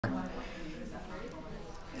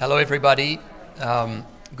Hello, everybody.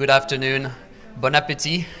 Good afternoon. Bon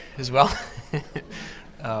appétit as well.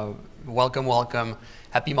 Welcome, welcome.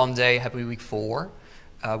 Happy Monday, happy week 4.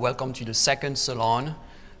 Welcome to the second Salon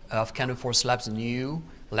of Counterforce Lab's new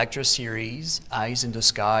lecture series, Eyes in the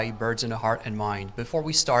Sky, Birds in the Heart and Mind. Before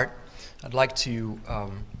we start, I'd like to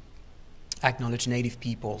acknowledge Native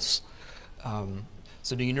peoples.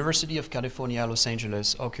 So the University of California, Los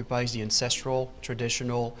Angeles occupies the ancestral,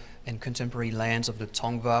 traditional, and contemporary lands of the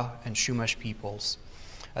Tongva and Chumash peoples.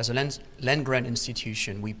 As a land-grant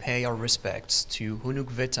institution, we pay our respects to Hunuk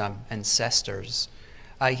Vitam ancestors,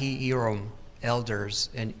 Aihi Irom elders,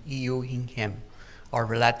 and Iyo Hinhem, our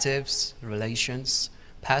relatives, relations,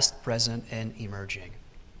 past, present, and emerging.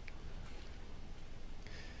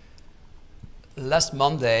 Last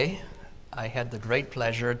Monday, I had the great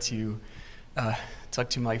pleasure to talk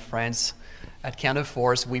to my friends at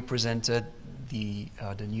Counterforce. We presented the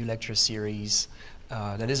new lecture series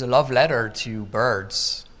that is a love letter to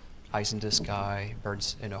birds. Eyes in the Sky,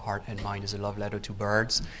 Birds in the Heart and Mind is a love letter to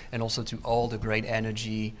birds, and also to all the great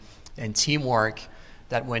energy and teamwork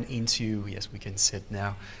that went into, yes, we can sit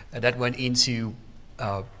now, that went into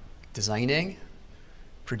designing,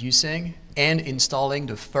 producing, and installing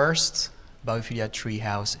the first Biophilia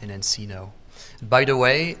Treehouse in Encino. By the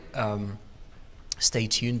way, stay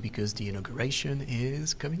tuned because the inauguration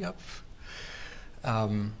is coming up.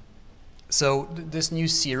 So this new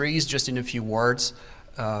series, just in a few words,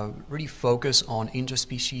 really focus on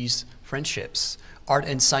interspecies friendships, art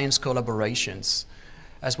and science collaborations,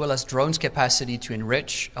 as well as drones' capacity to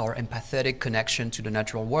enrich our empathetic connection to the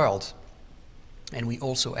natural world. And we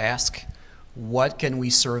also ask, what can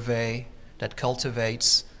we survey that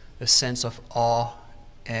cultivates a sense of awe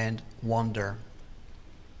and wonder?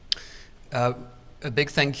 A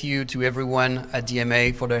big thank you to everyone at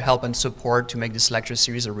DMA for their help and support to make this lecture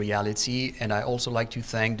series a reality. And I also like to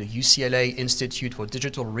thank the UCLA Institute for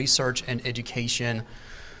Digital Research and Education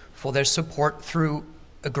for their support through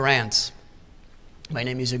a grant. My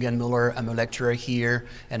name is Eugen Muller. I'm a lecturer here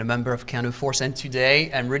and a member of Counterforce. And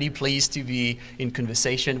today I'm really pleased to be in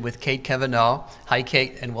conversation with Kate Cavanaugh. Hi,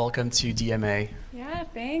 Kate, and welcome to DMA. Yeah,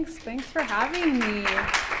 thanks. Thanks for having me.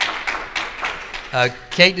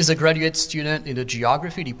 Kate is a graduate student in the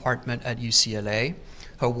Geography department at UCLA.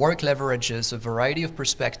 Her work leverages a variety of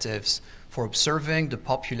perspectives for observing the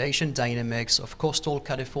population dynamics of coastal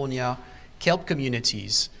California kelp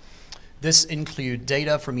communities. This includes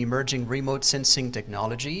data from emerging remote sensing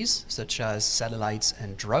technologies, such as satellites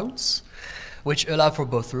and drones, which allow for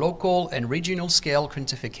both local and regional scale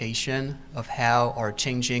quantification of how our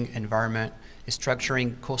changing environment is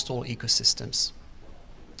structuring coastal ecosystems.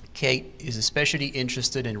 Kate is especially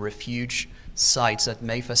interested in refuge sites that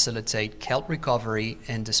may facilitate kelp recovery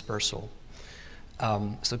and dispersal.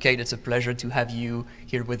 So Kate, it's a pleasure to have you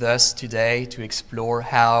here with us today to explore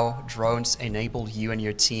how drones enable you and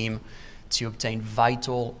your team to obtain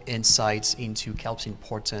vital insights into kelp's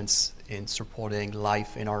importance in supporting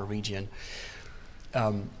life in our region.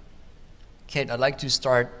 Kate, I'd like to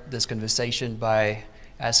start this conversation by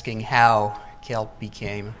asking how kelp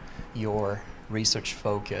became your research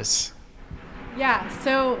focus. Yeah,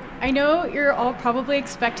 so I know you're all probably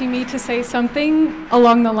expecting me to say something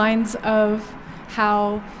along the lines of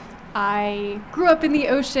how I grew up in the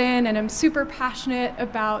ocean and I'm super passionate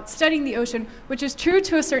about studying the ocean, which is true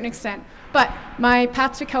to a certain extent, but my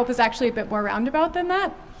path to kelp is actually a bit more roundabout than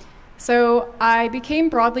that. So I became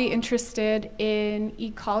broadly interested in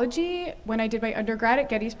ecology when I did my undergrad at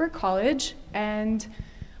Gettysburg College, and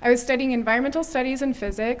I was studying environmental studies and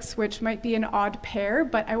physics, which might be an odd pair,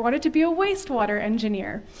 but I wanted to be a wastewater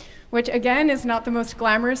engineer, which again is not the most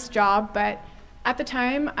glamorous job, but at the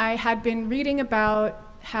time I had been reading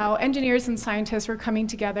about how engineers and scientists were coming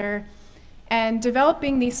together and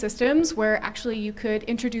developing these systems where actually you could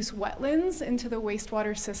introduce wetlands into the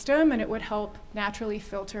wastewater system and it would help naturally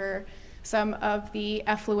filter some of the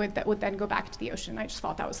effluent that would then go back to the ocean. I just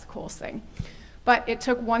thought that was the coolest thing. But it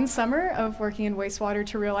took one summer of working in wastewater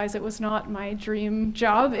to realize it was not my dream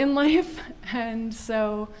job in life. And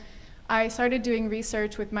so I started doing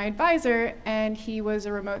research with my advisor, and he was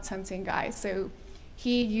a remote sensing guy. So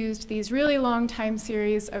he used these really long time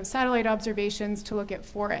series of satellite observations to look at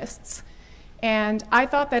forests. And I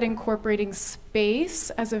thought that incorporating space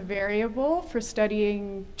as a variable for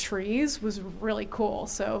studying trees was really cool.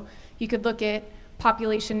 So you could look at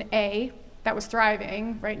population A, that was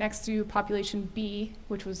thriving, right next to population B,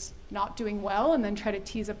 which was not doing well, and then try to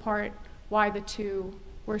tease apart why the two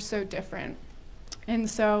were so different. And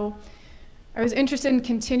so I was interested in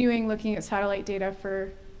continuing looking at satellite data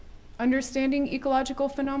for understanding ecological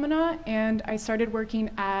phenomena, and I started working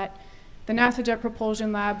at the NASA Jet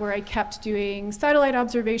Propulsion Lab, where I kept doing satellite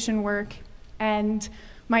observation work. And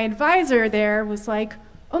my advisor there was like,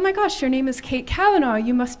 "Oh my gosh, your name is Kate Cavanaugh.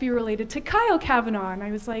 You must be related to Kyle Cavanaugh." And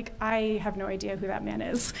I was like, I have no idea who that man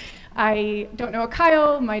is. I don't know a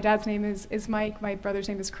Kyle. My dad's name is Mike. My brother's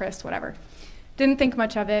name is Chris, whatever. Didn't think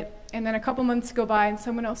much of it. And then a couple months go by and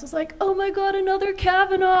someone else was like, "Oh my God, another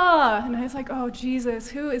Cavanaugh." And I was like, oh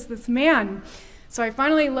Jesus, who is this man? So I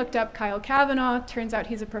finally looked up Kyle Cavanaugh. Turns out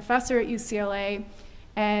he's a professor at UCLA.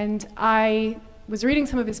 And I was reading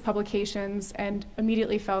some of his publications and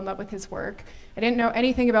immediately fell in love with his work. I didn't know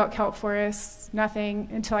anything about kelp forests, nothing,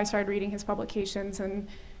 until I started reading his publications. And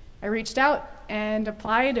I reached out and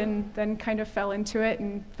applied and then kind of fell into it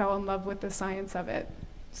and fell in love with the science of it.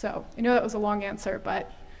 So I know that was a long answer,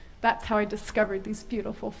 but that's how I discovered these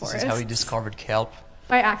beautiful forests. This is how you discovered kelp?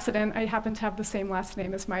 By accident. I happen to have the same last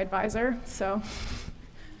name as my advisor, so.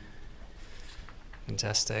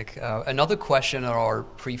 Fantastic. Another question on our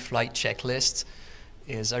pre-flight checklist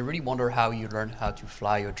is, I really wonder how you learned how to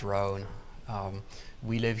fly a drone.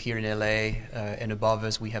 We live here in LA, and above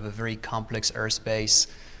us we have a very complex airspace.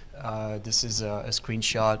 This is a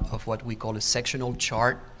screenshot of what we call a sectional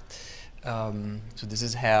chart. So this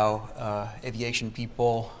is how aviation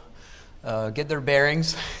people get their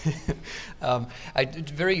bearings.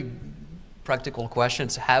 Very practical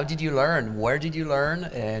questions. How did you learn? Where did you learn?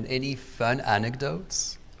 And any fun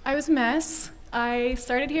anecdotes? I was a mess. I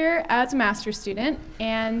started here as a master's student,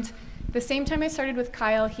 and the same time I started with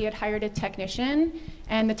Kyle, he had hired a technician,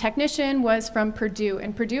 and the technician was from Purdue,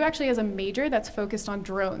 and Purdue actually has a major that's focused on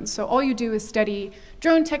drones. So all you do is study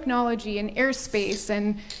drone technology and airspace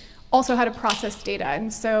and also how to process data.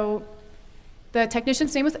 And so the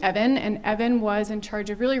technician's name was Evan, and Evan was in charge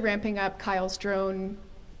of really ramping up Kyle's drone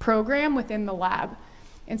program within the lab.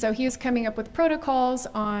 And so he was coming up with protocols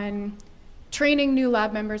on training new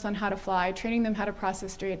lab members on how to fly, training them how to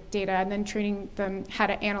process data, and then training them how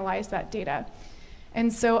to analyze that data.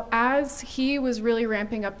 And so as he was really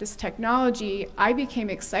ramping up this technology, I became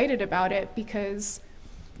excited about it, because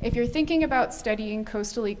if you're thinking about studying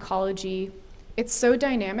coastal ecology, it's so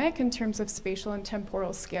dynamic in terms of spatial and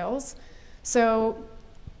temporal scales. So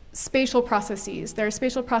spatial processes, there are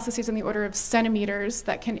spatial processes in the order of centimeters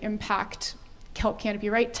that can impact kelp canopy,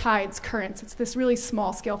 right? Tides, currents, it's this really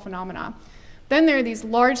small scale phenomena. Then there are these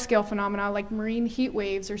large scale phenomena like marine heat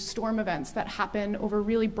waves or storm events that happen over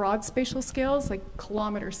really broad spatial scales, like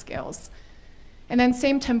kilometer scales. And then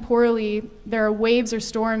same temporally, there are waves or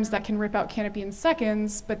storms that can rip out canopy in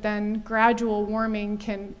seconds, but then gradual warming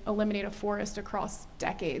can eliminate a forest across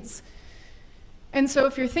decades. And so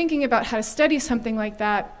if you're thinking about how to study something like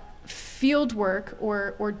that, field work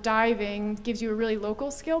or diving gives you a really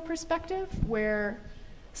local scale perspective, where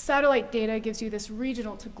satellite data gives you this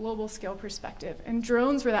regional to global scale perspective. And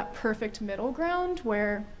drones were that perfect middle ground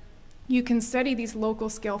where you can study these local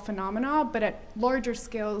scale phenomena, but at larger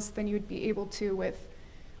scales than you'd be able to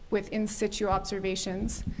with in situ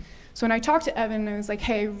observations. So when I talked to Evan, I was like,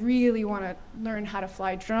 hey, I really want to learn how to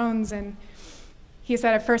fly drones. And he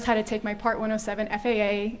said I first had to take my Part 107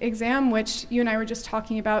 FAA exam, which you and I were just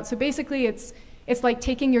talking about. So basically it's like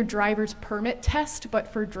taking your driver's permit test, but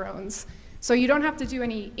for drones. So you don't have to do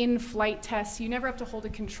any in-flight tests. You never have to hold a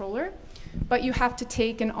controller, but you have to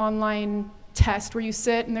take an online test where you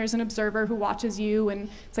sit and there's an observer who watches you, and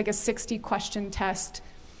it's like a 60-question test.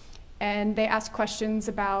 And they ask questions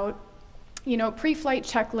about, you know, pre-flight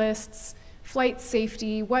checklists, flight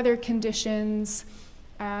safety, weather conditions,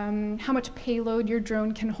 how much payload your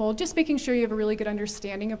drone can hold, just making sure you have a really good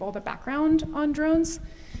understanding of all the background on drones.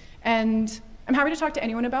 And I'm happy to talk to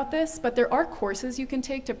anyone about this, but there are courses you can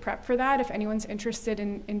take to prep for that if anyone's interested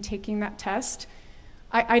in taking that test.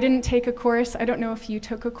 I didn't take a course. I don't know if you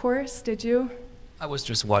took a course, did you? I was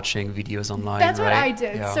just watching videos online, That's right? what I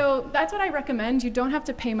did. Yeah. So that's what I recommend. You don't have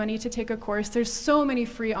to pay money to take a course. There's so many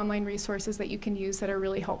free online resources that you can use that are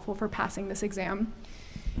really helpful for passing this exam.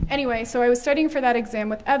 Anyway, so I was studying for that exam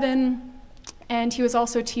with Evan, and he was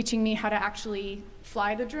also teaching me how to actually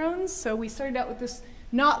fly the drones. So we started out with this,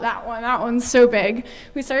 not that one's so big.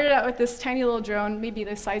 We started out with this tiny little drone, maybe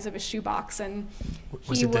the size of a shoebox. And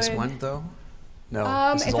was it this one though?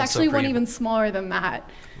 No, it's actually one even smaller than that.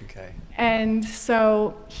 Okay. And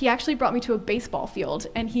so he actually brought me to a baseball field,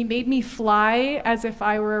 and he made me fly as if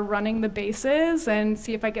I were running the bases and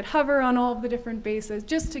see if I could hover on all of the different bases,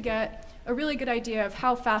 just to get a really good idea of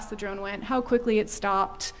how fast the drone went, how quickly it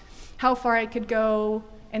stopped, how far I could go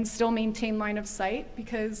and still maintain line of sight.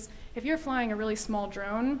 Because if you're flying a really small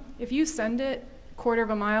drone, if you send it a quarter of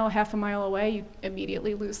a mile, half a mile away, you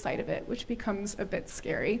immediately lose sight of it, which becomes a bit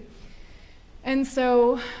scary. And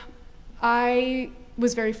so I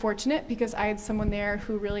was very fortunate because I had someone there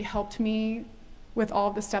who really helped me with all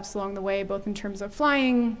of the steps along the way, both in terms of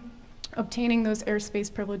flying, obtaining those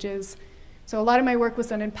airspace privileges. So a lot of my work was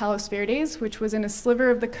done in Palos Verdes, which was in a sliver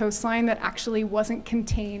of the coastline that actually wasn't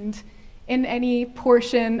contained in any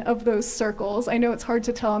portion of those circles. I know it's hard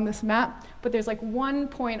to tell on this map, but there's like one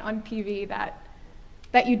point on PV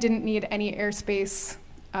that you didn't need any airspace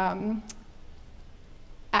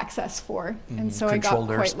access for. And so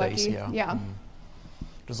Controlled I got quite airspace, lucky. yeah.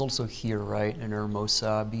 There's also here, right, in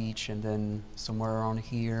Hermosa Beach, and then somewhere around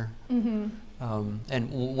here.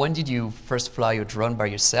 And when did you first fly your drone by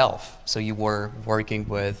yourself? So you were working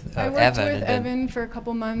with Evan? I worked with Evan for a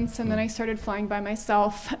couple months, and then I started flying by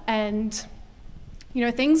myself. And, you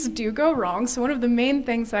know, things do go wrong. So one of the main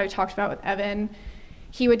things that I talked about with Evan,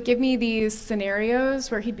 he would give me these scenarios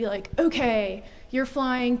where he'd be like, okay, you're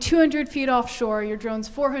flying 200 feet offshore, your drone's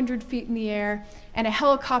 400 feet in the air, and a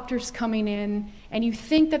helicopter's coming in, and you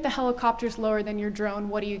think that the helicopter's lower than your drone,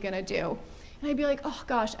 what are you gonna do? And I'd be like, oh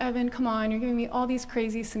gosh, Evan, come on, you're giving me all these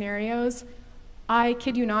crazy scenarios. I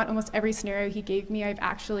kid you not, almost every scenario he gave me, I've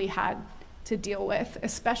actually had to deal with,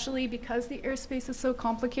 especially because the airspace is so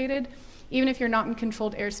complicated. Even if you're not in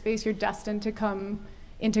controlled airspace, you're destined to come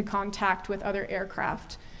into contact with other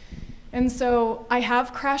aircraft. And so I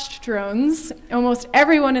have crashed drones. Almost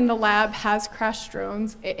everyone in the lab has crashed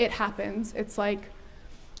drones. It happens. It's like,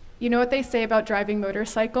 you know what they say about driving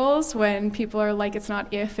motorcycles when people are like, it's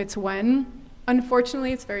not if, it's when.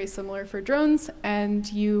 Unfortunately, it's very similar for drones,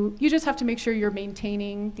 and you just have to make sure you're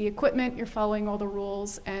maintaining the equipment, you're following all the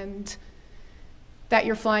rules, and that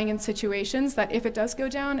you're flying in situations that if it does go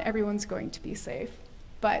down, everyone's going to be safe.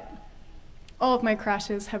 But all of my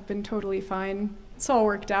crashes have been totally fine. It's all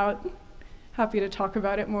worked out. Happy to talk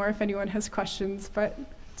about it more if anyone has questions, but.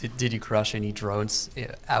 Did you crash any drones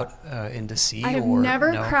out in the sea? I have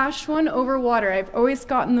never crashed one over water. I've always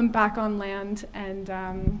gotten them back on land,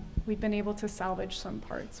 and we've been able to salvage some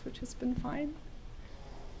parts, which has been fine.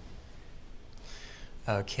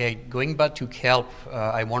 Okay, going back to kelp,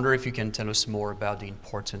 I wonder if you can tell us more about the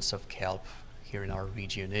importance of kelp here in our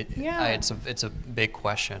region. It's a big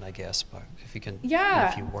question, I guess, but if you can in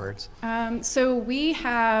a few words. So we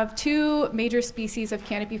have two major species of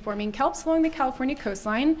canopy-forming kelps along the California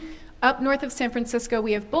coastline. Up north of San Francisco,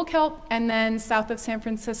 we have bull kelp, and then south of San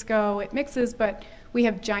Francisco, it mixes, but we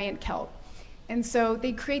have giant kelp. And so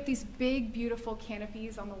they create these big, beautiful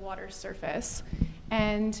canopies on the water surface.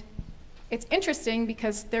 And it's interesting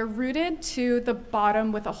because they're rooted to the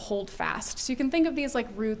bottom with a holdfast. So you can think of these like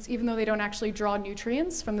roots, even though they don't actually draw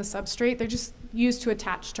nutrients from the substrate, they're just used to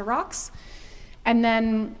attach to rocks. And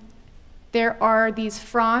then there are these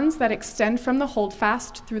fronds that extend from the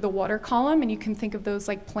holdfast through the water column, and you can think of those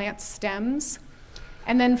like plant stems.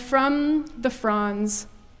 And then from the fronds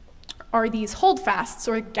are these holdfasts,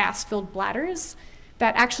 or gas-filled bladders,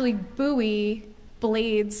 that actually buoy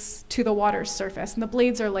blades to the water surface, and the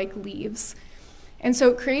blades are like leaves. And so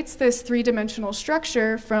it creates this three-dimensional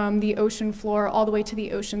structure from the ocean floor all the way to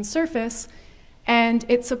the ocean surface, and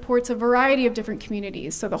it supports a variety of different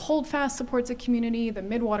communities. So the holdfast supports a community, the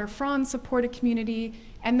midwater fronds support a community,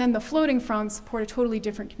 and then the floating fronds support a totally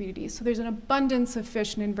different community. So there's an abundance of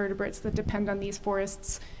fish and invertebrates that depend on these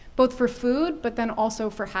forests, both for food, but then also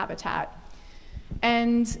for habitat.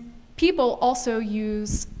 And people also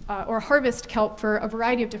use or harvest kelp for a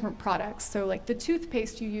variety of different products. So like the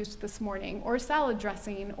toothpaste you used this morning, or salad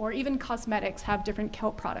dressing, or even cosmetics have different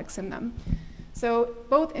kelp products in them. So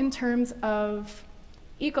both in terms of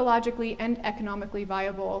ecologically and economically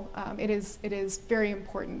viable, it is very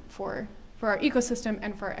important for our ecosystem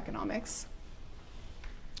and for our economics.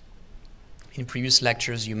 In previous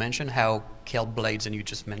lectures, you mentioned how kelp blades, and you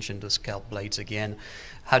just mentioned those kelp blades again,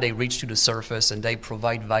 how they reach to the surface and they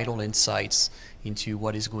provide vital insights into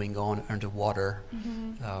what is going on underwater.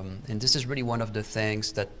 And this is really one of the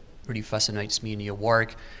things that really fascinates me in your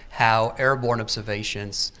work, how airborne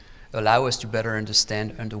observations allow us to better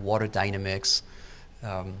understand underwater dynamics.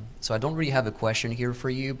 So I don't really have a question here for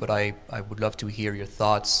you, but I would love to hear your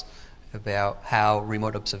thoughts about how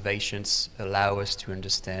remote observations allow us to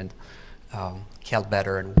understand kelp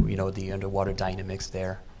better and the underwater dynamics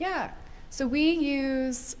there. Yeah, so we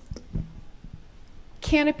use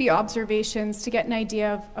canopy observations to get an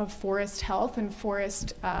idea of forest health and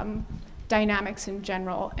forest dynamics in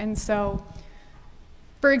general. And so,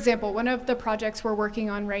 for example, one of the projects we're working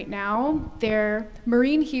on right now, their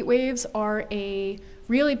marine heat waves are a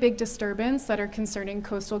really big disturbance that are concerning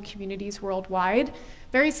coastal communities worldwide.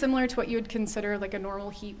 Very similar to what you would consider like a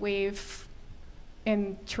normal heat wave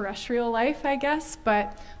in terrestrial life, I guess,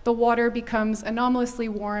 but the water becomes anomalously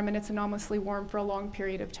warm, and it's anomalously warm for a long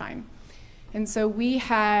period of time. And so we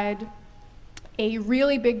had a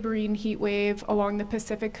really big marine heat wave along the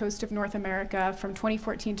Pacific coast of North America from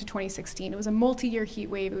 2014 to 2016. It was a multi-year heat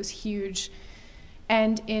wave. It was huge.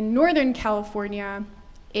 And in Northern California,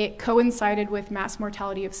 it coincided with mass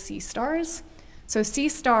mortality of sea stars. So sea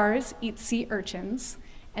stars eat sea urchins,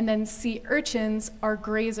 and then sea urchins are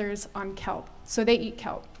grazers on kelp. So they eat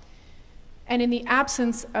kelp. And in the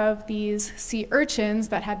absence of these sea urchins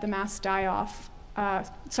that had the mass die-off,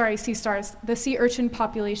 sea stars, the sea urchin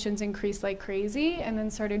populations increased like crazy and then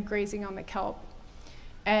started grazing on the kelp.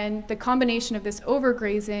 And the combination of this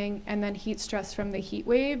overgrazing and then heat stress from the heat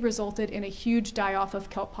wave resulted in a huge die-off of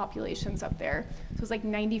kelp populations up there. So it was like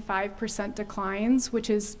 95% declines,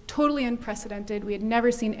 which is totally unprecedented. We had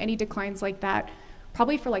never seen any declines like that,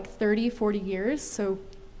 probably for like 30, 40 years. So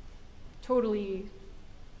totally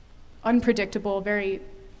unpredictable, very,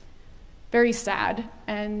 very sad.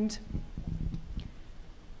 And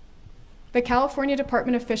the California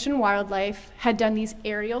Department of Fish and Wildlife had done these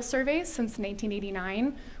aerial surveys since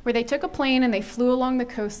 1989, where they took a plane and they flew along the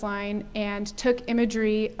coastline and took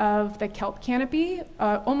imagery of the kelp canopy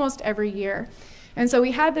almost every year. And so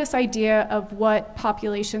we had this idea of what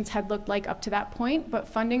populations had looked like up to that point, but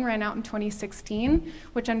funding ran out in 2016,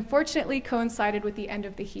 which unfortunately coincided with the end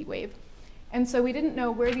of the heat wave. And so we didn't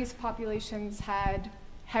know where these populations had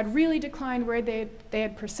really declined, where they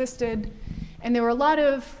had persisted, and there were a lot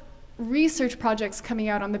of research projects coming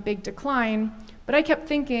out on the big decline, but I kept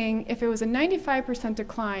thinking if it was a 95%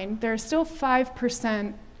 decline, there are still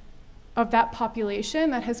 5% of that population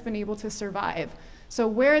that has been able to survive. So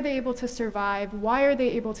where are they able to survive? Why are they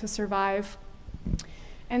able to survive?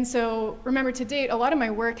 And so remember, to date, a lot of my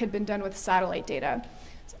work had been done with satellite data.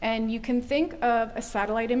 And you can think of a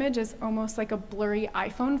satellite image as almost like a blurry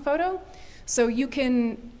iPhone photo. So you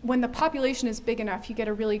can, when the population is big enough, you get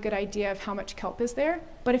a really good idea of how much kelp is there.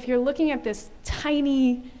 But if you're looking at this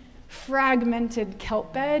tiny, fragmented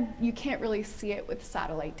kelp bed, you can't really see it with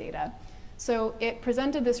satellite data. So it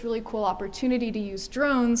presented this really cool opportunity to use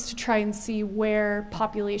drones to try and see where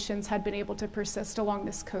populations had been able to persist along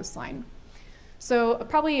this coastline. So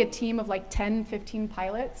probably a team of like 10, 15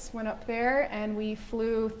 pilots went up there, and we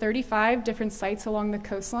flew 35 different sites along the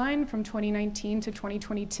coastline from 2019 to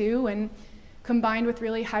 2022, and combined with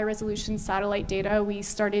really high-resolution satellite data, we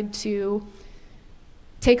started to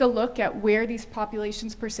take a look at where these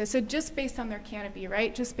populations persisted just based on their canopy,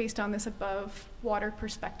 right? Just based on this above water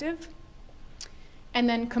perspective. And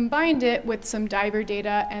then combined it with some diver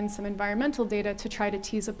data and some environmental data to try to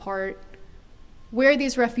tease apart where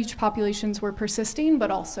these refuge populations were persisting,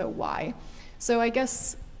 but also why. So I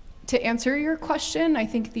guess to answer your question, I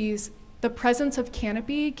think the presence of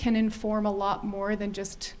canopy can inform a lot more than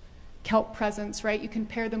just kelp presence, right? You can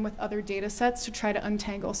pair them with other data sets to try to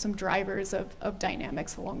untangle some drivers of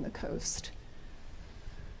dynamics along the coast.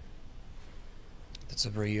 That's a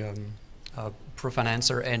very profound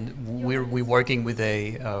answer, and we're working with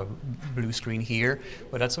a blue screen here,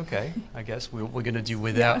 but that's okay. I guess we're going to do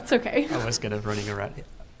without. Yeah, it's okay. I was kind of running around.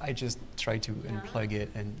 I just try to unplug it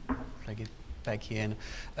and plug it back in.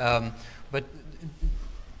 But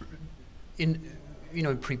in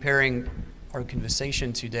preparing our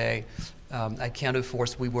conversation today at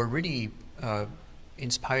Counterforce, we were really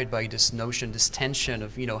inspired by this notion, this tension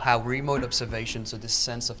of how remote observation, so this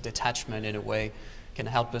sense of detachment in a way, can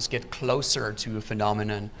help us get closer to a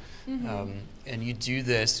phenomenon. Mm-hmm. And you do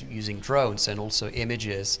this using drones and also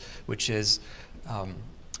images, which is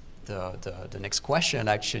the next question,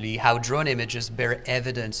 actually, how drone images bear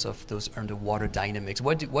evidence of those underwater dynamics.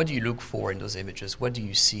 What do you look for in those images? What do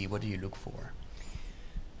you see? What do you look for?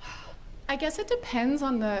 I guess it depends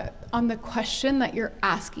on the question that you're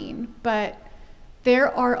asking, but there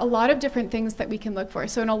are a lot of different things that we can look for.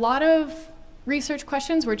 So in a lot of research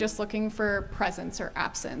questions, we're just looking for presence or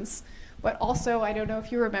absence. But also, I don't know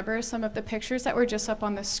if you remember some of the pictures that were just up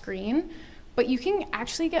on the screen, but you can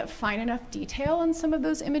actually get fine enough detail in some of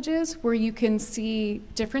those images where you can see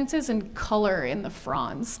differences in color in the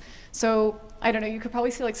fronds. So I don't know, you could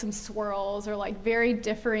probably see like some swirls or like very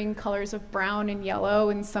differing colors of brown and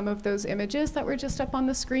yellow in some of those images that were just up on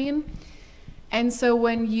the screen. And so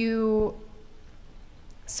when you're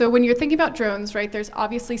thinking about drones, right, there's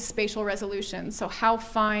obviously spatial resolution. So how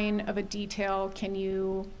fine of a detail can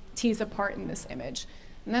you tease apart in this image?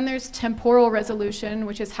 And then there's temporal resolution,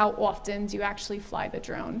 which is how often do you actually fly the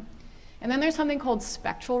drone. And then there's something called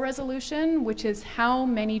spectral resolution, which is how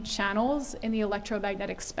many channels in the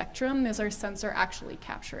electromagnetic spectrum is our sensor actually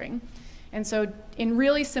capturing. And so in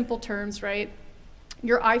really simple terms, right,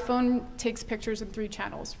 your iPhone takes pictures in 3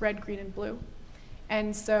 channels, red, green, and blue.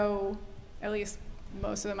 And so, at least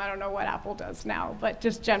most of them. I don't know what Apple does now, but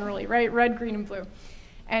just generally, right? Red, green, and blue.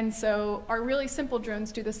 And so our really simple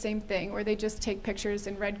drones do the same thing, where they just take pictures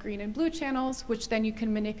in red, green, and blue channels, which then you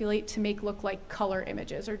can manipulate to make look like color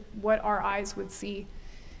images, or what our eyes would see.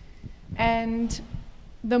 And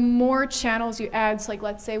the more channels you add, so like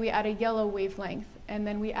let's say we add a yellow wavelength, and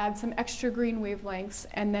then we add some extra green wavelengths,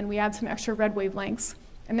 and then we add some extra red wavelengths,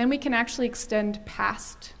 and then we can actually extend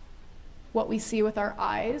past what we see with our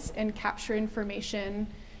eyes and capture information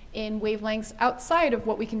in wavelengths outside of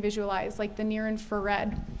what we can visualize, like the near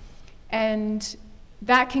infrared. And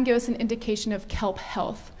that can give us an indication of kelp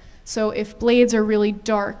health. So if blades are really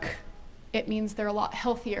dark, it means they're a lot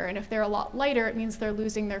healthier. And if they're a lot lighter, it means they're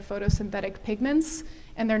losing their photosynthetic pigments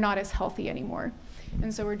and they're not as healthy anymore.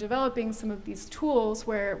 And so we're developing some of these tools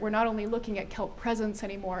where we're not only looking at kelp presence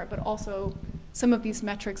anymore, but also some of these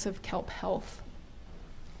metrics of kelp health,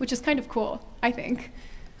 which is kind of cool, I think.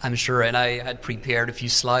 I'm sure, and I had prepared a few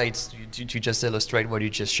slides to just illustrate what you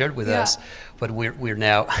just shared with us, but we're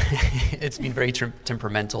now, it's been very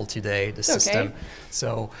temperamental today, the system. Okay.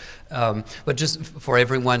 So, but just for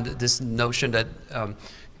everyone, this notion that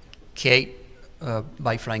Kate,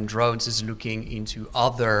 by flying drones, is looking into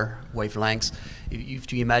other wavelengths. If you have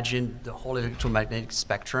to imagine the whole electromagnetic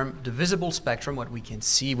spectrum, the visible spectrum, what we can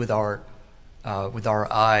see with our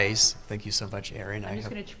eyes. Thank you so much, Erin. I'm just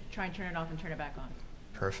going to try and turn it off and turn it back on.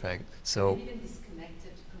 Perfect. So you didn't disconnect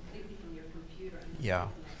it completely from your computer. Yeah,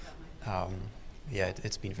 yeah,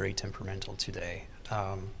 it's been very temperamental today.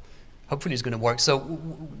 Hopefully it's going to work. So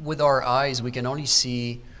with our eyes, we can only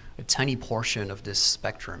see a tiny portion of this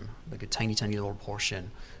spectrum, like a tiny, tiny little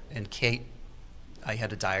portion. And Kate, I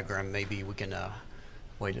had a diagram. Maybe we can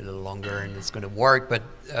wait a little longer and it's going to work. But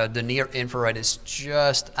the near infrared is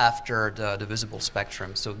just after the visible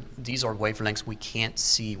spectrum. So these are wavelengths we can't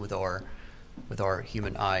see with our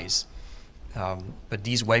human eyes. But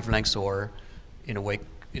these wavelengths are, in a way,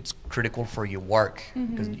 it's critical for your work,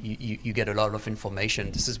 because you get a lot of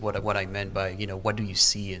information. This is what I meant by, what do you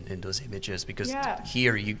see in those images? Because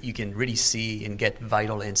here you can really see and get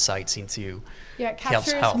vital insights into it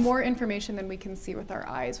captures health. More information than we can see with our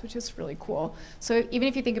eyes, which is really cool. So even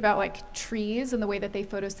if you think about like trees and the way that they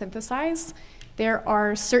photosynthesize, there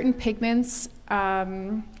are certain pigments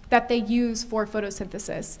that they use for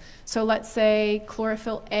photosynthesis. So let's say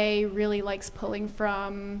chlorophyll A really likes pulling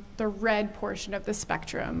from the red portion of the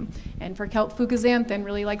spectrum, and for kelp fucoxanthin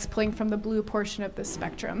really likes pulling from the blue portion of the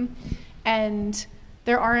spectrum. And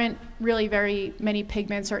there aren't really very many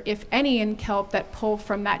pigments, or if any, in kelp that pull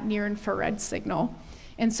from that near infrared signal.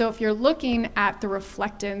 And so if you're looking at the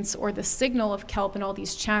reflectance or the signal of kelp in all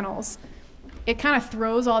these channels, it kind of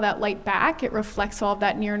throws all that light back. It reflects all of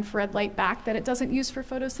that near-infrared light back that it doesn't use for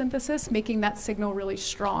photosynthesis, making that signal really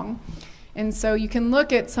strong. And so you can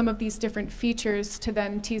look at some of these different features to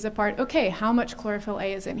then tease apart, okay, how much chlorophyll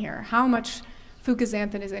A is in here? How much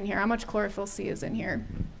fucoxanthin is in here? How much chlorophyll C is in here?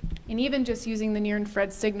 And even just using the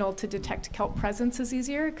near-infrared signal to detect kelp presence is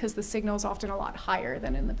easier, because the signal is often a lot higher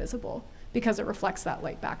than in the visible, because it reflects that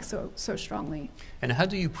light back so strongly. And how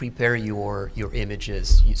do you prepare your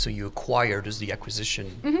images? So you acquire, there's the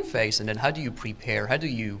acquisition phase, and then how do you prepare, how do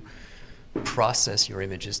you process your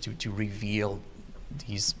images to reveal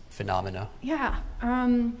these phenomena? Yeah,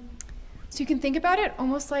 so you can think about it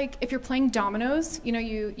almost like if you're playing dominoes,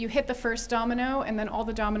 you hit the first domino and then all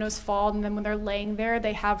the dominoes fall, and then when they're laying there,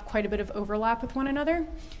 they have quite a bit of overlap with one another.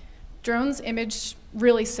 Drones image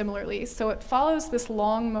really similarly. So it follows this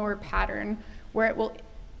lawnmower pattern where it will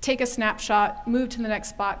take a snapshot, move to the next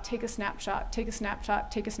spot, take a snapshot, take a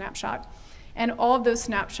snapshot, take a snapshot. And all of those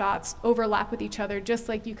snapshots overlap with each other, just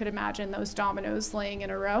like you could imagine those dominoes laying in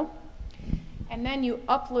a row. And then you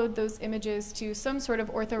upload those images to some sort of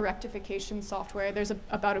orthorectification software. There's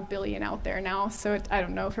about 1 billion out there now, so I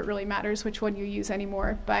don't know if it really matters which one you use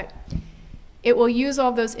anymore, but it will use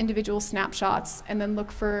all of those individual snapshots and then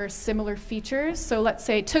look for similar features. So let's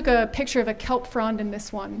say it took a picture of a kelp frond in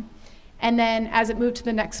this one, and then as it moved to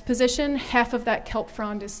the next position, half of that kelp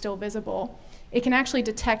frond is still visible. It can actually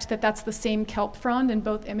detect that that's the same kelp frond in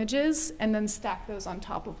both images and then stack those on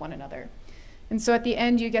top of one another. And so at the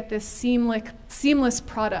end, you get this seamless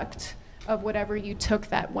product of whatever you took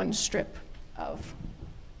that one strip of.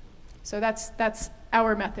 So that's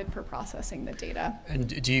our method for processing the data.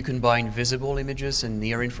 And do you combine visible images and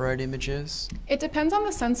near-infrared images? It depends on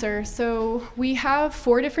the sensor. So we have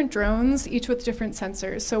 4 different drones, each with different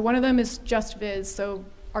sensors. So one of them is just vis, so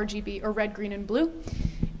RGB, or red, green, and blue.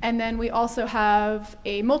 And then we also have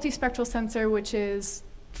a multispectral sensor, which is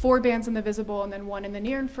 4 bands in the visible and then 1 in the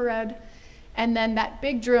near-infrared. And then that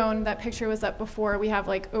big drone, that picture was up before, we have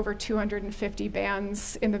like over 250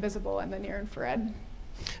 bands in the visible and the near infrared.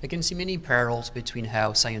 I can see many parallels between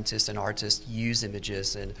how scientists and artists use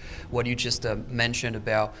images and what you just mentioned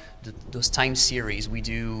about those time series. We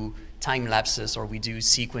do time lapses or we do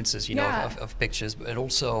sequences, you know, of pictures, but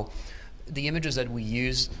also the images that we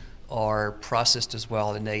use are processed as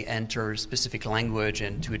well, and they enter specific language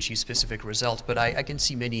and to achieve specific results. But I can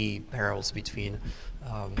see many parallels between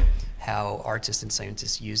how artists and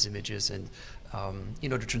scientists use images and you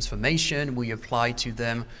know, the transformation we apply to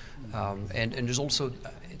them, and there's also,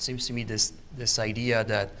 it seems to me, this idea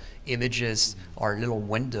that images are little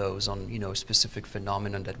windows on, you know, specific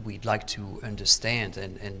phenomenon that we'd like to understand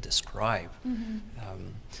and describe.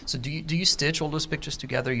 So do you stitch all those pictures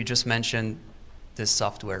together? You just mentioned this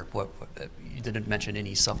software. What you didn't mention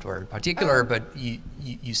any software in particular, but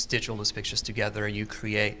you stitch all those pictures together and you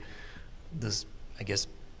create this, I guess,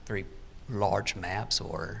 very large maps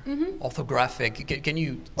or orthographic. Can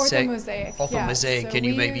you say orthomosaic? Orthomosaic. So can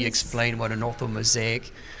you maybe explain what an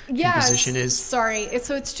orthomosaic Yes, composition is? sorry.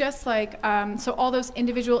 So it's just like, so all those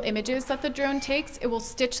individual images that the drone takes, it will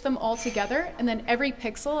stitch them all together, and then every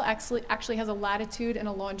pixel actually has a latitude and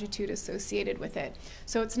a longitude associated with it.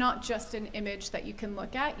 So it's not just an image that you can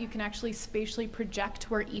look at, you can actually spatially project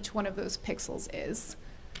where each one of those pixels is.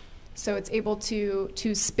 So it's able to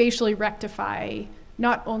spatially rectify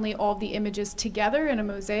not only all the images together in a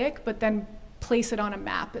mosaic, but then place it on a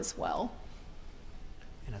map as well.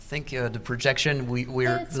 And I think the projection,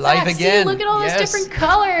 we're It's live back. again. See, look at all those different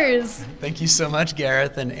colors. Thank you so much,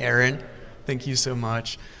 Gareth and Aaron. Thank you so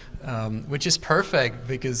much. Which is perfect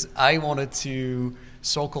because I wanted to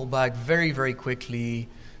circle back very, very quickly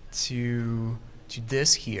to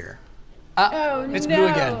this here. Oh, it's no. blue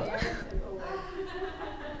again.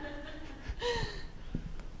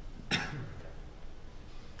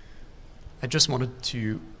 I just wanted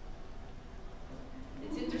to.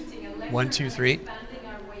 It's interesting. A lecture 1, 2, 3. expanding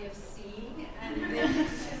our way of seeing, and then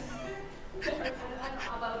it's just about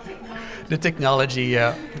technology. The technology,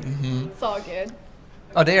 yeah. It's all good.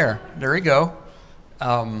 Oh, there we go.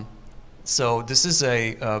 So this is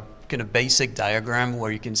a kind of basic diagram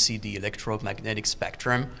where you can see the electromagnetic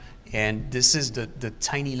spectrum, and this is the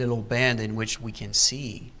tiny little band in which we can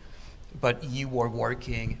see. But you were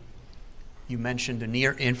working. You mentioned the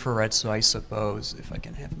near infrared, so I suppose if I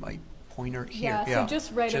can have my pointer here. Yeah, so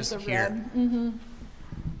just right just of the here. red.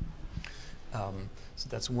 So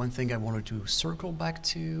that's one thing I wanted to circle back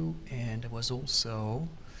to, and there was also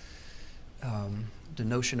the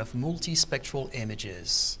notion of multispectral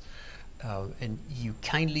images. And you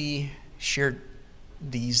kindly shared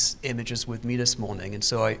these images with me this morning, and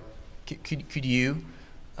so could you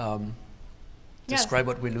describe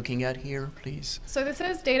what we're looking at here, please? So this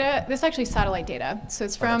is data, this is actually satellite data. So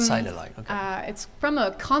it's from, satellite, okay. It's from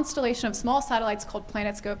a constellation of small satellites called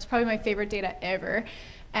PlanetScope. Probably my favorite data ever.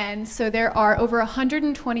 And so there are over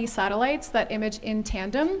 120 satellites that image in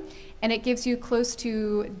tandem, and it gives you close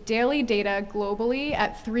to daily data globally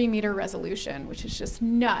at 3-meter resolution, which is just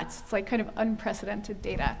nuts. It's like kind of unprecedented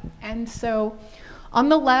data. And so on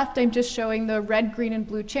the left, I'm just showing the red, green, and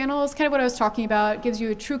blue channels, kind of what I was talking about. It gives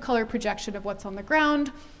you a true color projection of what's on the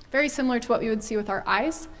ground, very similar to what we would see with our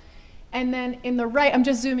eyes. And then in the right, I'm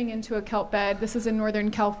just zooming into a kelp bed. This is in Northern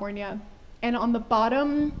California. And on the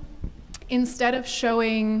bottom, instead of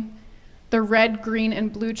showing the red, green,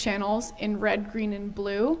 and blue channels in red, green, and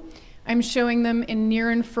blue, I'm showing them in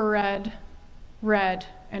near infrared, red,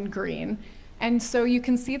 and green. And so you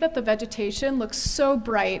can see that the vegetation looks so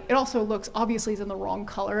bright. It also looks, obviously, it's in the wrong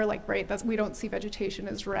color, like, right, we don't see vegetation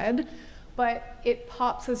as red, but it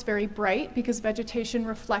pops as very bright because vegetation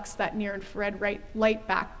reflects that near infrared light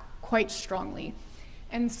back quite strongly.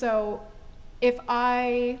 And so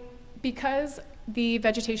because the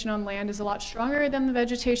vegetation on land is a lot stronger than the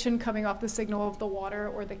vegetation coming off the signal of the water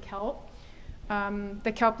or the kelp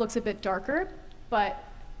looks a bit darker, but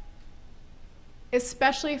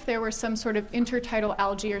especially if there were some sort of intertidal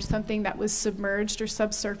algae or something that was submerged or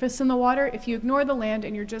subsurface in the water, if you ignore the land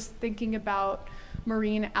and you're just thinking about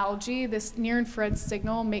marine algae, this near-infrared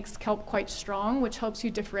signal makes kelp quite strong, which helps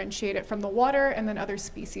you differentiate it from the water and then other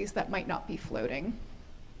species that might not be floating.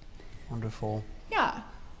 Wonderful. Yeah.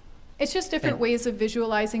 It's just different ways of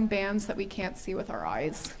visualizing bands that we can't see with our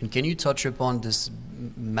eyes. And can you touch upon this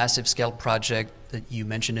massive scale project that you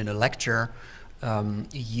mentioned in a lecture?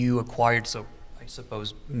 You acquired, so I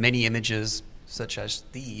suppose, many images such as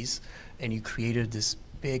these, and you created this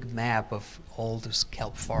big map of all this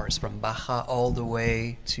kelp forest from Baja all the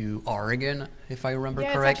way to Oregon, if I remember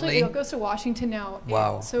correctly. It goes to Washington now.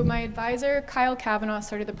 Wow. So my advisor, Kate Cavanaugh,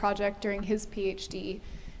 started the project during his PhD.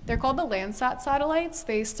 They're called the Landsat satellites.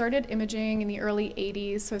 They started imaging in the early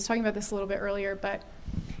 80s, so I was talking about this a little bit earlier,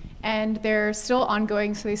 and they're still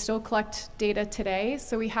ongoing, so they still collect data today.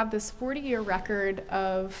 So we have this 40-year record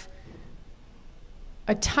of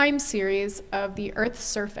a time series of the Earth's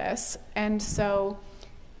surface, and so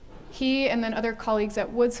he and then other colleagues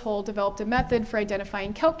at Woods Hole developed a method for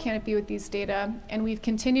identifying kelp canopy with these data, and we've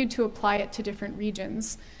continued to apply it to different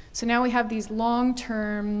regions. So now we have these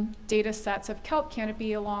long-term data sets of kelp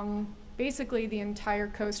canopy along basically the entire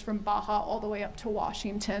coast from Baja all the way up to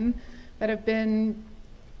Washington that have been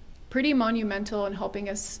pretty monumental in helping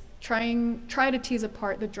us try to tease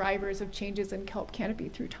apart the drivers of changes in kelp canopy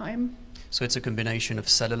through time. So it's a combination of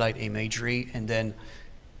satellite imagery and then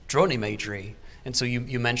drone imagery. And so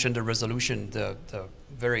you mentioned the resolution, the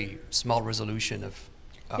very small resolution of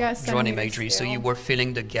drone imagery. So you were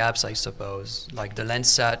filling the gaps, I suppose, like the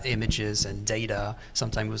Landsat images and data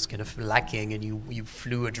sometimes was kind of lacking, and you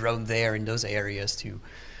flew a drone there in those areas to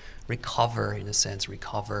recover, in a sense, even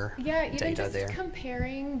data there.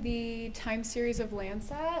 Comparing the time series of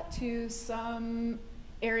Landsat to some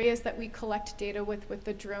areas that we collect data with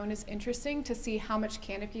the drone is interesting to see how much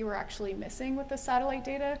canopy we're actually missing with the satellite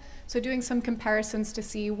data. So doing some comparisons to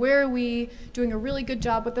see where are we doing a really good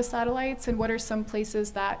job with the satellites and what are some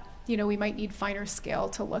places that we might need finer scale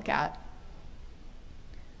to look at.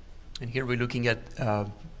 And here we're looking at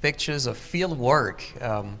pictures of field work.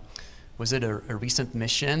 Was it a recent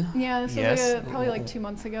mission? Yeah, this was probably like 2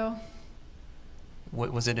 months ago.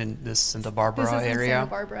 Was it in the Santa Barbara area? This is in Santa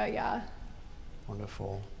Barbara, yeah.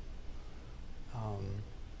 Wonderful. I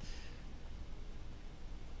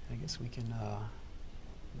guess we can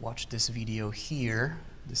watch this video here.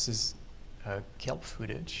 This is kelp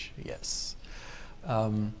footage, yes.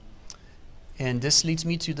 And this leads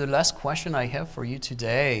me to the last question I have for you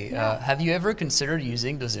today. Yeah. Have you ever considered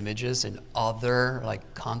using those images in other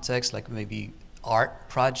contexts, like maybe art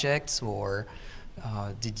projects, or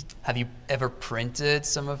have you ever printed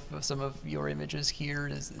some of your images here?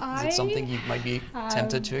 Is it something you might be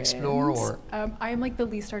tempted to explore? Or I am like the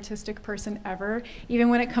least artistic person ever. Even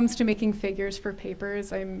when it comes to making figures for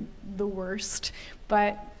papers, I'm the worst.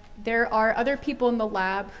 But there are other people in the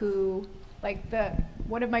lab who,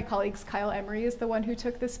 one of my colleagues, Kyle Emery, is the one who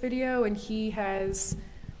took this video, and he has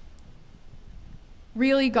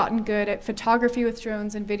really gotten good at photography with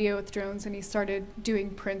drones and video with drones, and he started doing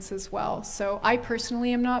prints as well. So I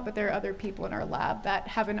personally am not, but there are other people in our lab that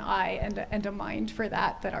have an eye and a mind for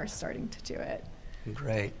that are starting to do it.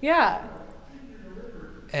 Great. Yeah.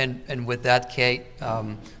 And with that, Kate,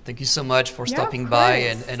 thank you so much for stopping by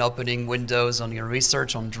and opening windows on your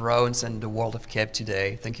research on drones and the world of kelp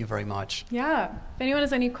today. Thank you very much. Yeah. If anyone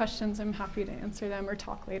has any questions, I'm happy to answer them or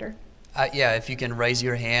talk later. Yeah, if you can raise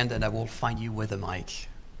your hand, and I will find you with a mic,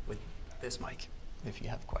 with this mic, if you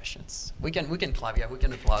have questions. We can clap, yeah, we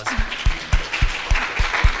can applause.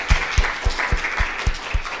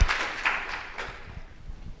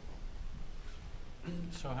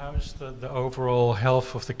 So how is the overall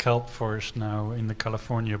health of the kelp forest now in the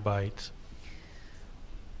California Bight?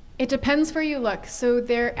 It depends where you look. So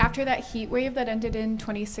after that heat wave that ended in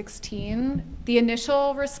 2016, the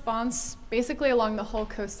initial response basically along the whole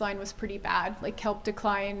coastline was pretty bad. Kelp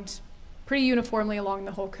declined pretty uniformly along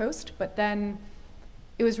the whole coast, but then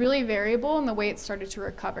it was really variable in the way it started to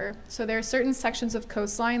recover. So there are certain sections of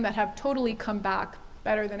coastline that have totally come back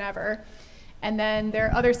better than ever. And then there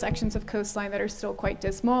are other sections of coastline that are still quite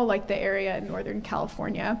dismal, like the area in Northern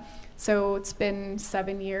California. So it's been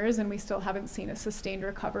 7 years and we still haven't seen a sustained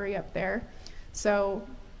recovery up there. So,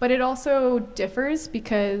 but it also differs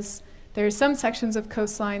because there's some sections of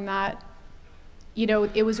coastline that,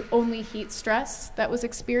 it was only heat stress that was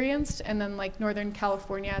experienced. And then Northern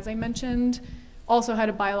California, as I mentioned, also had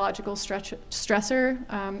a biological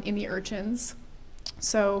stressor in the urchins.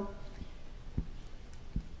 So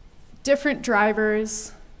different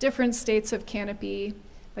drivers, different states of canopy.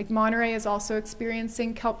 Monterey is also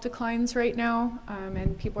experiencing kelp declines right now,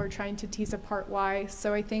 and people are trying to tease apart why.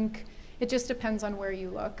 So I think it just depends on where you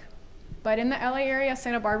look. But in the LA area,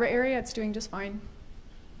 Santa Barbara area, it's doing just fine.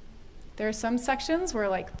 There are some sections where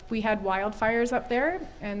we had wildfires up there,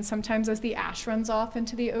 and sometimes as the ash runs off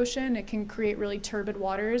into the ocean, it can create really turbid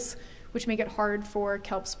waters, which make it hard for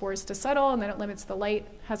kelp spores to settle, and then it limits the light,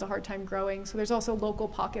 has a hard time growing. So there's also local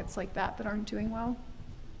pockets like that aren't doing well.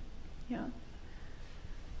 Yeah.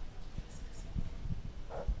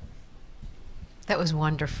 That was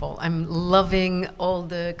wonderful. I'm loving all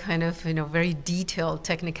the kind of, very detailed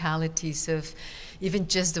technicalities of even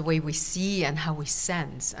just the way we see and how we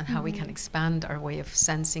sense and how we can expand our way of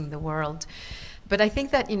sensing the world. But I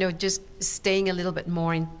think that, just staying a little bit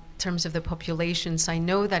more in terms of the populations, I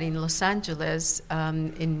know that in Los Angeles,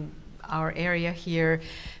 in our area here,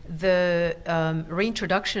 the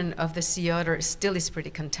reintroduction of the sea otter still is pretty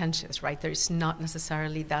contentious, right? There is not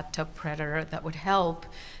necessarily that top predator that would help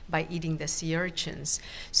by eating the sea urchins.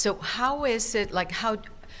 So how is it, like, how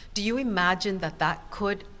do you imagine that that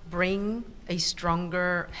could bring a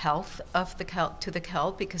stronger health of the kelp to the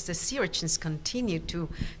kelp, because the sea urchins continue to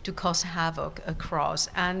cause havoc across?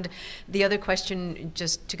 And the other question,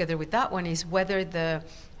 just together with that one, is whether the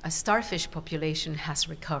starfish population has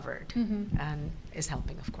recovered and is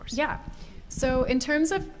helping, of course. Yeah. So in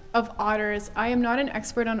terms of otters, I am not an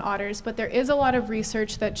expert on otters, but there is a lot of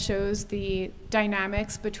research that shows the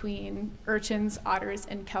dynamics between urchins, otters,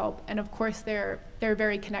 and kelp. And of course, they're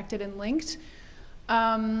very connected and linked.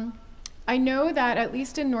 I know that at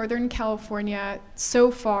least in Northern California, so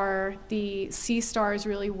far, the sea stars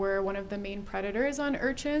really were one of the main predators on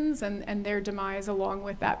urchins, and their demise, along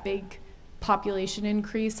with that big population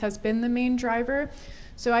increase, has been the main driver.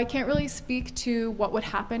 So I can't really speak to what would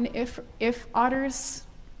happen if otters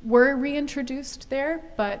were reintroduced there,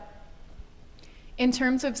 but in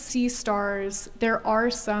terms of sea stars, there are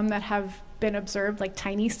some that have been observed, like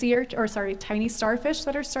tiny starfish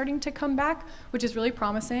that are starting to come back, which is really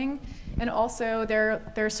promising. And also there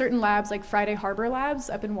are certain labs, like Friday Harbor Labs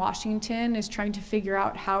up in Washington, is trying to figure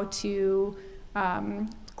out how to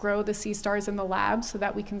grow the sea stars in the lab so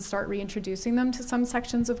that we can start reintroducing them to some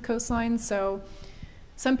sections of coastline. So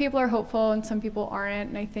some people are hopeful and some people aren't,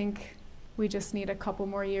 and I think we just need a couple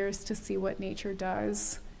more years to see what nature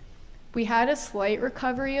does. We had a slight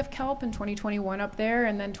recovery of kelp in 2021 up there,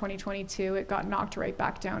 and then 2022 it got knocked right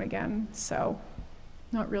back down again. So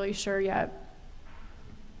not really sure yet.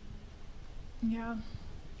 Yeah.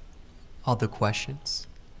 Other questions?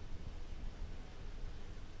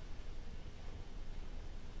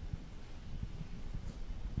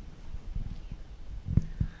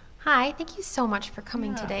 Hi, thank you so much for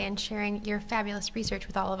coming today and sharing your fabulous research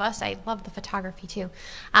with all of us. I love the photography too.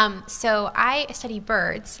 So I study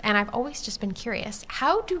birds, and I've always just been curious,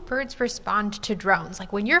 how do birds respond to drones?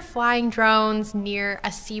 Like when you're flying drones near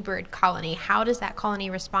a seabird colony, how does that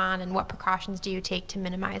colony respond, and what precautions do you take to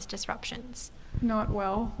minimize disruptions? Not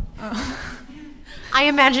well. I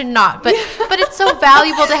imagine not, but it's so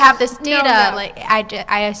valuable to have this data. No, yeah. Like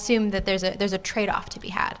I assume that there's a trade-off to be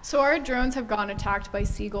had. So our drones have gone attacked by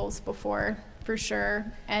seagulls before, for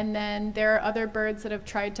sure. And then there are other birds that have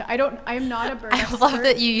tried to. I am not a bird expert. I love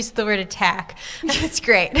that you used the word attack. That's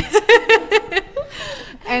great.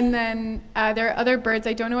 And then there are other birds,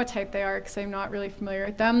 I don't know what type they are because I'm not really familiar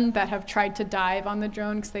with them, that have tried to dive on the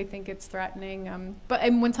drone because they think it's threatening.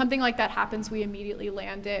 And when something like that happens, we immediately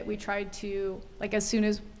land it. We try to, like, as soon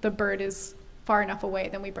as the bird is far enough away,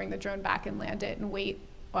 then we bring the drone back and land it and wait,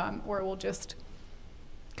 or we'll just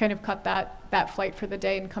kind of cut that flight for the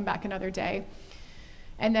day and come back another day.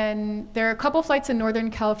 And then there are a couple flights in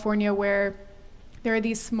Northern California where there are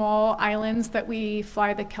these small islands that we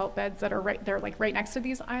fly the kelp beds that are right next to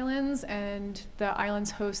these islands, and the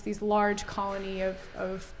islands host these large colony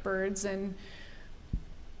of birds. And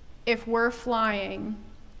if we're flying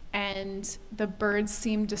and the birds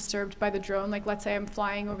seem disturbed by the drone, like let's say I'm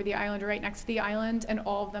flying over the island or right next to the island and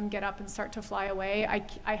all of them get up and start to fly away,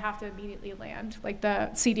 I have to immediately land. Like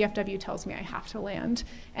the CDFW tells me I have to land.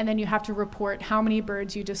 And then you have to report how many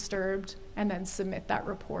birds you disturbed and then submit that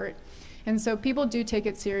report. And so people do take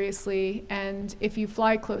it seriously, and if you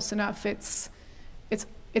fly close enough, it's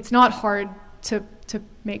not hard to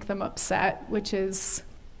make them upset, which is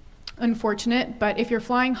unfortunate. But if you're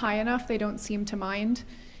flying high enough, they don't seem to mind.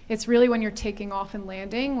 It's really when you're taking off and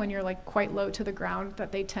landing, when you're like quite low to the ground,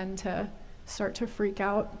 that they tend to start to freak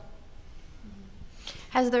out.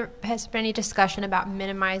 Has there been any discussion about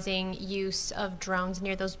minimizing use of drones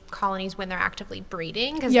near those colonies when they're actively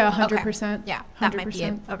breeding? Yeah, 100%. Okay. Yeah, that 100%. might be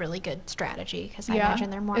a really good strategy, because I imagine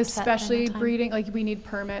they're more upset especially during that time. breeding. Like we need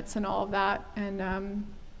permits and all of that, and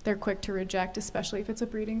they're quick to reject, especially if it's a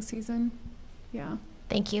breeding season. Yeah.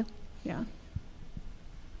 Thank you. Yeah.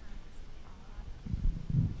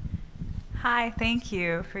 Hi, thank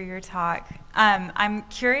you for your talk. I'm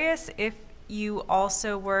curious if you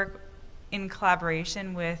also work in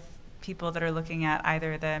collaboration with people that are looking at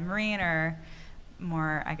either the marine or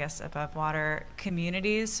more, I guess, above water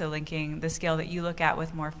communities, so linking the scale that you look at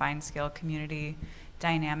with more fine scale community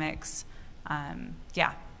dynamics,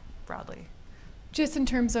 broadly. Just in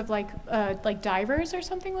terms of like divers or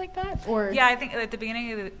something like that, or yeah, I think at the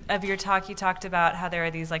beginning of your talk you talked about how there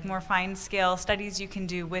are these like more fine scale studies you can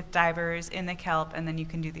do with divers in the kelp, and then you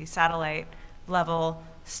can do these satellite level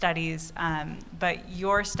studies, but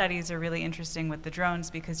your studies are really interesting with the drones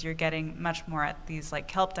because you're getting much more at these like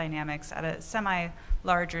kelp dynamics at a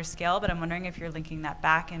semi-larger scale, but I'm wondering if you're linking that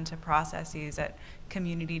back into processes at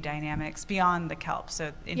community dynamics beyond the kelp,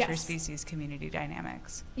 so interspecies community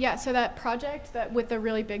dynamics. Yeah, so that project that with the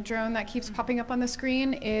really big drone that keeps popping up on the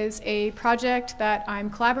screen is a project that I'm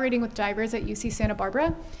collaborating with divers at UC Santa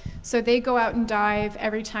Barbara. So they go out and dive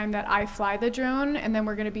every time that I fly the drone, and then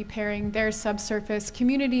we're going to be pairing their subsurface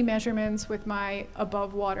community measurements with my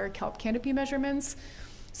above water kelp canopy measurements.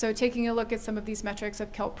 So taking a look at some of these metrics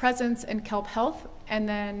of kelp presence and kelp health, and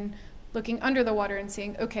then looking under the water and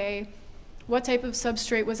seeing, okay, what type of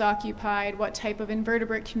substrate was occupied, what type of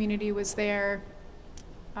invertebrate community was there,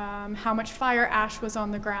 how much fire ash was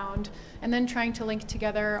on the ground, and then trying to link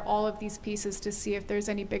together all of these pieces to see if there's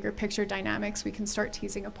any bigger picture dynamics we can start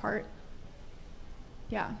teasing apart.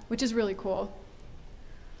 Yeah, which is really cool.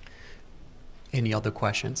 Any other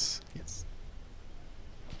questions? Yes.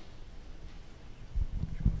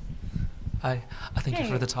 Hi, thank you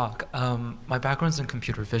for the talk. My background's in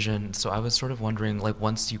computer vision, so I was sort of wondering, like,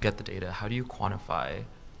 once you get the data, how do you quantify,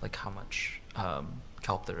 like, how much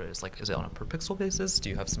kelp there is? Like, is it on a per pixel basis? Do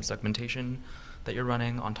you have some segmentation that you're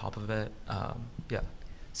running on top of it? Yeah.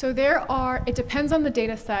 So it depends on the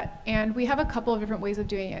data set, and we have a couple of different ways of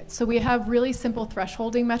doing it. So we have really simple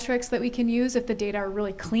thresholding metrics that we can use if the data are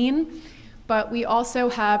really clean. But we also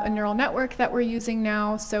have a neural network that we're using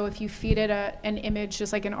now. So if you feed it an image,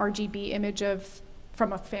 just like an RGB image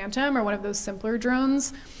from a Phantom or one of those simpler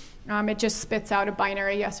drones, it just spits out a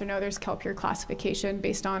binary yes or no, there's kelp here classification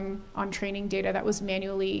based on training data that was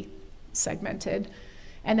manually segmented.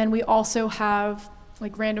 And then we also have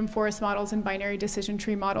like random forest models and binary decision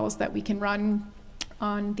tree models that we can run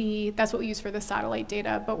on that's what we use for the satellite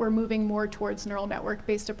data, but we're moving more towards neural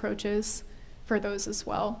network-based approaches for those as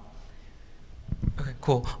well. Okay,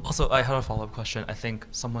 cool. Also, I had a follow-up question. I think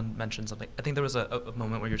someone mentioned something. I think there was a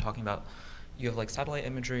moment where you're talking about you have like satellite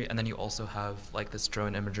imagery, and then you also have like this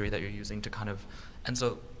drone imagery that you're using to kind of, and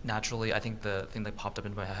so naturally, I think the thing that popped up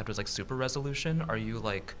into my head was like super resolution. Are you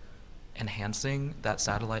like enhancing that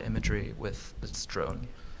satellite imagery with this drone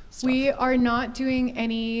stuff? We are not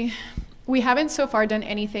doing we haven't so far done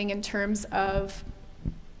anything in terms of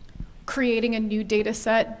creating a new data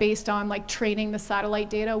set based on like training the satellite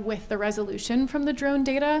data with the resolution from the drone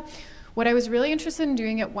data. What I was really interested in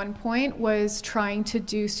doing at one point was trying to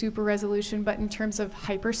do super resolution, but in terms of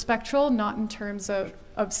hyperspectral, not in terms of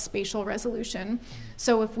spatial resolution.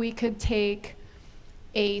 So if we could take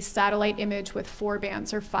a satellite image with 4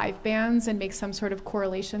 bands or 5 bands and make some sort of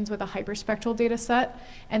correlations with a hyperspectral data set,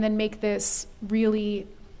 and then make this really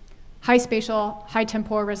high spatial, high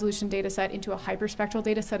temporal resolution data set into a hyperspectral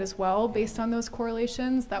data set as well based on those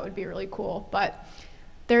correlations, that would be really cool. But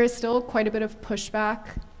there is still quite a bit of pushback,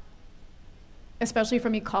 especially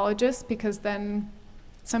from ecologists, because then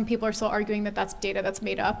some people are still arguing that that's data that's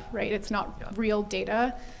made up, right? It's not real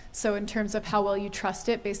data. So in terms of how well you trust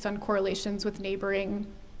it based on correlations with neighboring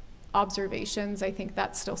observations, I think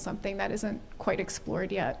that's still something that isn't quite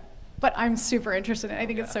explored yet. But I'm super interested in it. I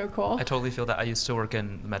think it's so cool. I totally feel that. I used to work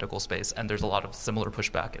in the medical space, and there's a lot of similar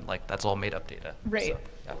pushback, and like that's all made up data. Right. So,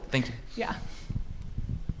 yeah. Thank you. Yeah.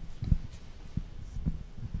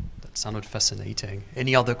 That sounded fascinating.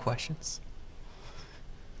 Any other questions?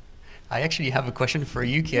 I actually have a question for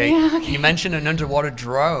you, Kate. Yeah, okay. You mentioned an underwater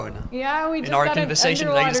drone. Yeah, we just in our got conversation,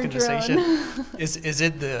 an latest underwater conversation. drone. Is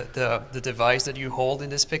it the device that you hold in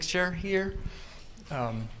this picture here?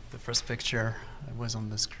 The first picture that was on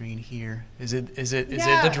the screen here. Is it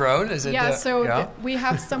the drone? Is it we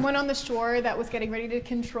have someone on the shore that was getting ready to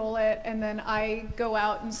control it, and then I go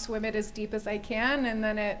out and swim it as deep as I can, and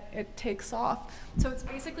then it takes off. So it's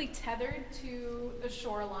basically tethered to the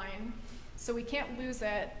shoreline, so we can't lose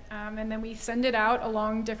it. And then we send it out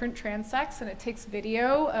along different transects, and it takes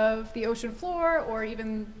video of the ocean floor or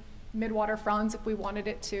even midwater fronds if we wanted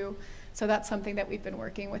it to. So that's something that we've been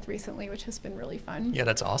working with recently, which has been really fun. Yeah,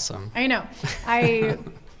 that's awesome. I know. I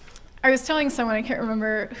was telling someone, I can't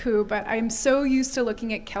remember who, but I'm so used to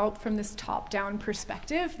looking at kelp from this top-down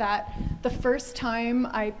perspective that the first time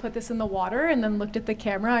I put this in the water and then looked at the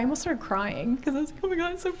camera, I almost started crying because I was like, oh my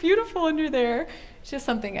God, it's so beautiful under there. It's just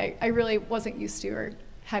something I really wasn't used to or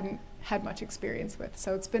hadn't had much experience with.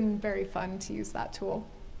 So it's been very fun to use that tool.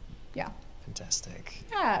 Yeah. Fantastic.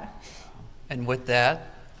 Yeah. And with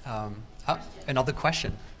that, another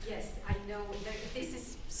question. Yes, I know that this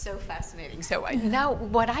is So fascinating. So now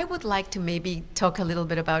what I would like to maybe talk a little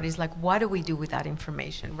bit about is like, what do we do with that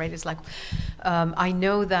information, right? It's like, I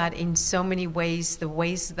know that in so many ways, the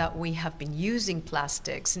ways that we have been using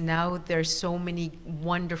plastics, now there's so many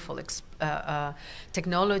wonderful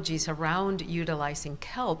technologies around utilizing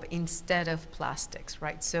kelp instead of plastics,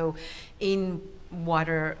 right? So in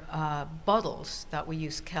water bottles that we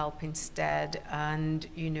use kelp instead, and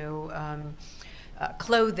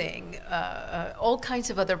clothing, all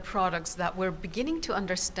kinds of other products that we're beginning to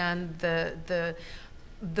understand the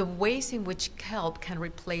ways in which kelp can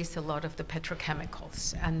replace a lot of the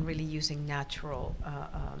petrochemicals and really using natural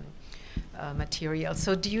material.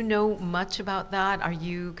 So do you know much about that? Are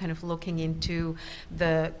you kind of looking into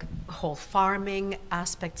the whole farming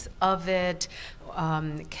aspects of it?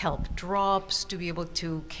 Kelp drops to be able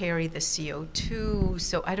to carry the CO2.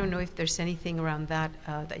 So I don't know if there's anything around that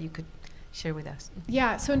that you could share with us.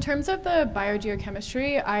 Yeah, so in terms of the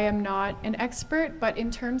biogeochemistry, I am not an expert, but in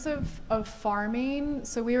terms of farming,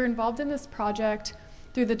 so we were involved in this project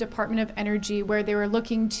through the Department of Energy where they were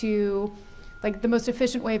looking to like the most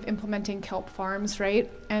efficient way of implementing kelp farms, right?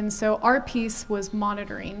 And so our piece was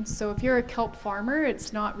monitoring. So if you're a kelp farmer,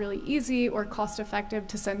 it's not really easy or cost effective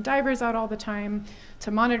to send divers out all the time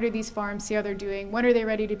to monitor these farms, see how they're doing, when are they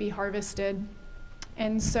ready to be harvested.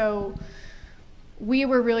 And so we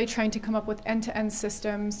were really trying to come up with end-to-end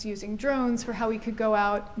systems using drones for how we could go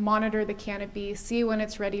out, monitor the canopy, see when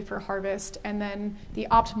it's ready for harvest, and then the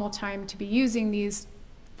optimal time to be using these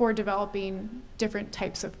for developing different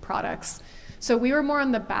types of products. So we were more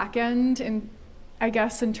on the back end, and I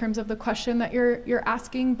guess in terms of the question that you're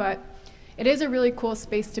asking, but it is a really cool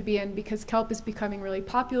space to be in because kelp is becoming really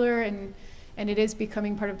popular and it is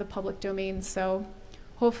becoming part of the public domain. So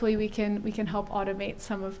hopefully we can help automate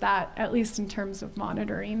some of that, at least in terms of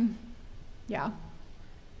monitoring. Yeah.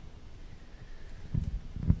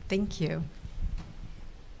 Thank you.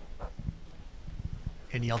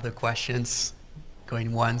 Any other questions?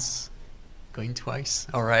 Going once, going twice?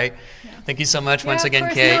 All right. Yeah. Thank you so much once again,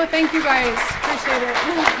 Kate. No, thank you guys. Appreciate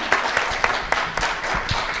it.